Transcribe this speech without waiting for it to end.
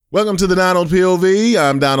Welcome to the Donald POV.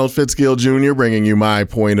 I'm Donald Fitzgill Jr., bringing you my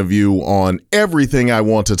point of view on everything I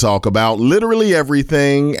want to talk about, literally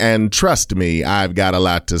everything, and trust me, I've got a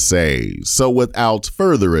lot to say. So without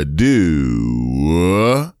further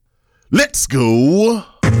ado, let's go.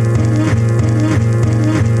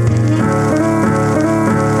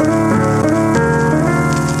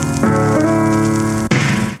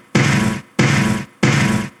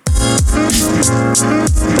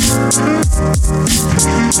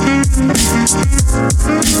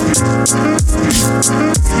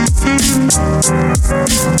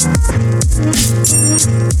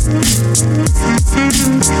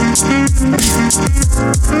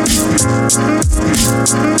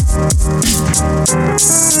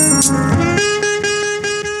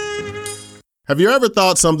 Have you ever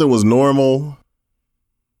thought something was normal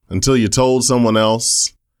until you told someone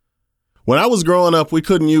else? When I was growing up, we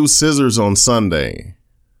couldn't use scissors on Sunday.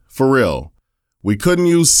 For real. We couldn't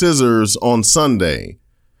use scissors on Sunday.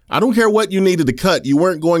 I don't care what you needed to cut, you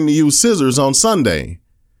weren't going to use scissors on Sunday.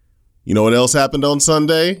 You know what else happened on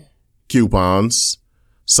Sunday? Coupons.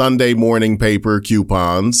 Sunday morning paper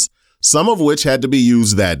coupons, some of which had to be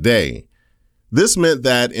used that day. This meant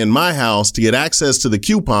that in my house, to get access to the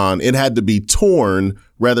coupon, it had to be torn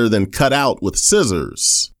rather than cut out with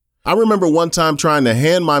scissors. I remember one time trying to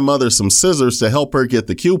hand my mother some scissors to help her get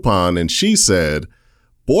the coupon, and she said,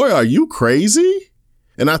 "Boy, are you crazy?"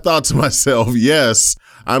 And I thought to myself, yes,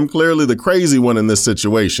 I'm clearly the crazy one in this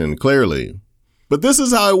situation, clearly. But this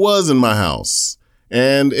is how it was in my house.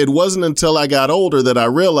 And it wasn't until I got older that I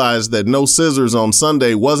realized that no scissors on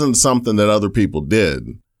Sunday wasn't something that other people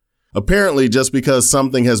did. Apparently, just because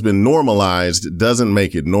something has been normalized doesn't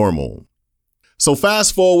make it normal. So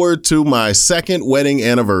fast forward to my second wedding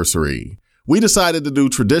anniversary. We decided to do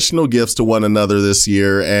traditional gifts to one another this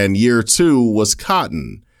year, and year 2 was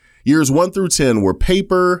cotton. Years 1 through 10 were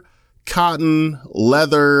paper, cotton,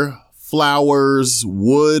 leather, flowers,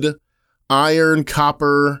 wood, iron,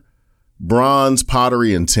 copper, bronze,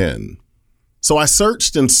 pottery, and tin. So I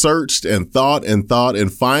searched and thought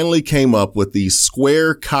and finally came up with these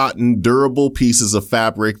square cotton durable pieces of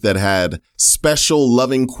fabric that had special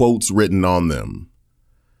loving quotes written on them.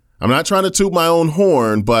 I'm not trying to toot my own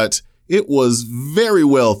horn, but it was very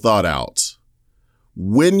well thought out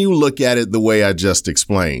when you look at it the way I just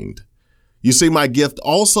explained. You see, my gift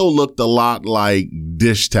also looked a lot like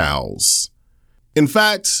dish towels. In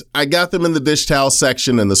fact, I got them in the dish towel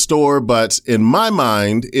section in the store, but in my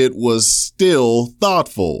mind, it was still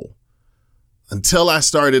thoughtful. Until I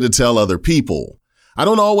started to tell other people. I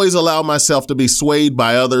don't always allow myself to be swayed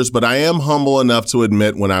by others, but I am humble enough to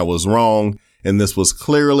admit when I was wrong, and this was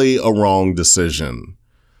clearly a wrong decision.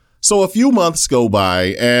 So a few months go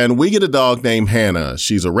by, and we get a dog named Hannah.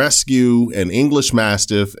 She's a rescue, an English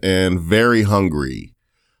Mastiff, and very hungry.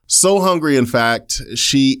 So hungry, in fact,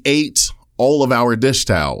 she ate all of our dish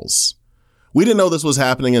towels. We didn't know this was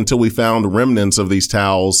happening until we found remnants of these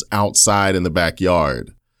towels outside in the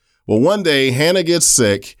backyard. Well, one day Hannah gets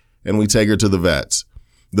sick and we take her to the vet.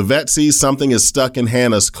 The vet sees something is stuck in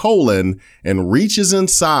Hannah's colon and reaches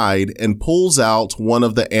inside and pulls out one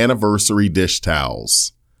of the anniversary dish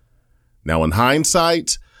towels. Now, in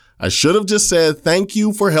hindsight, I should have just said, "Thank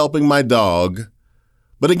you for helping my dog."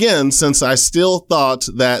 But again, since I still thought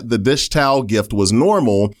that the dish towel gift was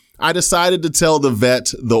normal, I decided to tell the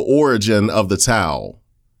vet the origin of the towel.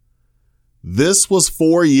 This was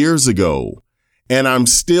 4 years ago, and I'm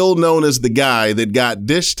still known as the guy that got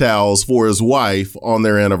dish towels for his wife on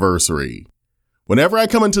their anniversary. Whenever I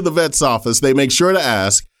come into the vet's office, they make sure to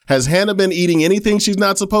ask, "Has Hannah been eating anything she's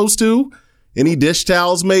not supposed to? Any dish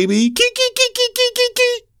towels, maybe?"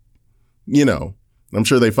 You know, I'm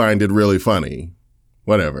sure they find it really funny.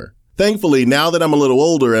 Whatever. Thankfully, now that I'm a little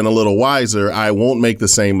older and a little wiser, I won't make the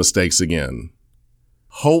same mistakes again.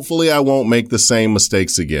 Hopefully, I won't make the same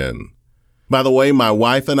mistakes again. By the way, my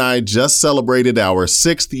wife and I just celebrated our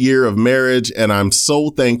 6th year of marriage, and I'm so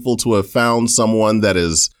thankful to have found someone that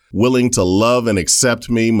is willing to love and accept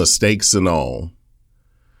me, mistakes and all.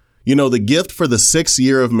 You know, the gift for the 6th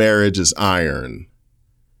year of marriage is iron.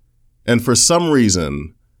 And for some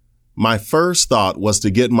reason, my first thought was to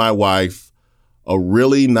get my wife a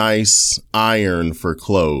really nice iron for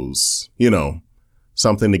clothes. You know,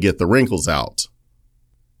 something to get the wrinkles out.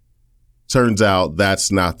 Turns out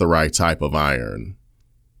that's not the right type of iron.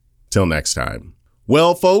 Till next time.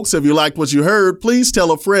 Well, folks, if you liked what you heard, please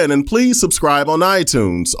tell a friend and please subscribe on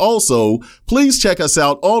iTunes. Also, please check us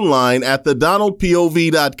out online at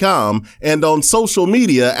thedonaldpov.com and on social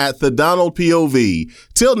media at thedonaldpov.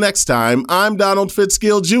 Till next time, I'm Donald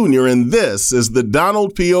Fitzgill Jr. and this is the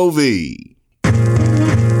Donald POV.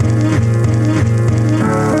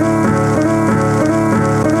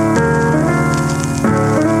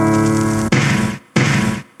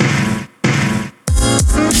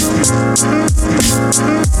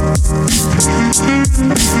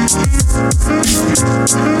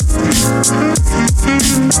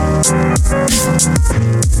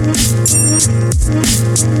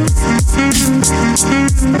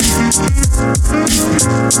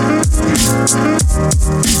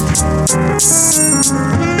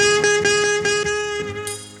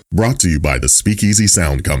 Brought to you by the Speakeasy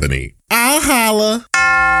Sound Company. I'll holla.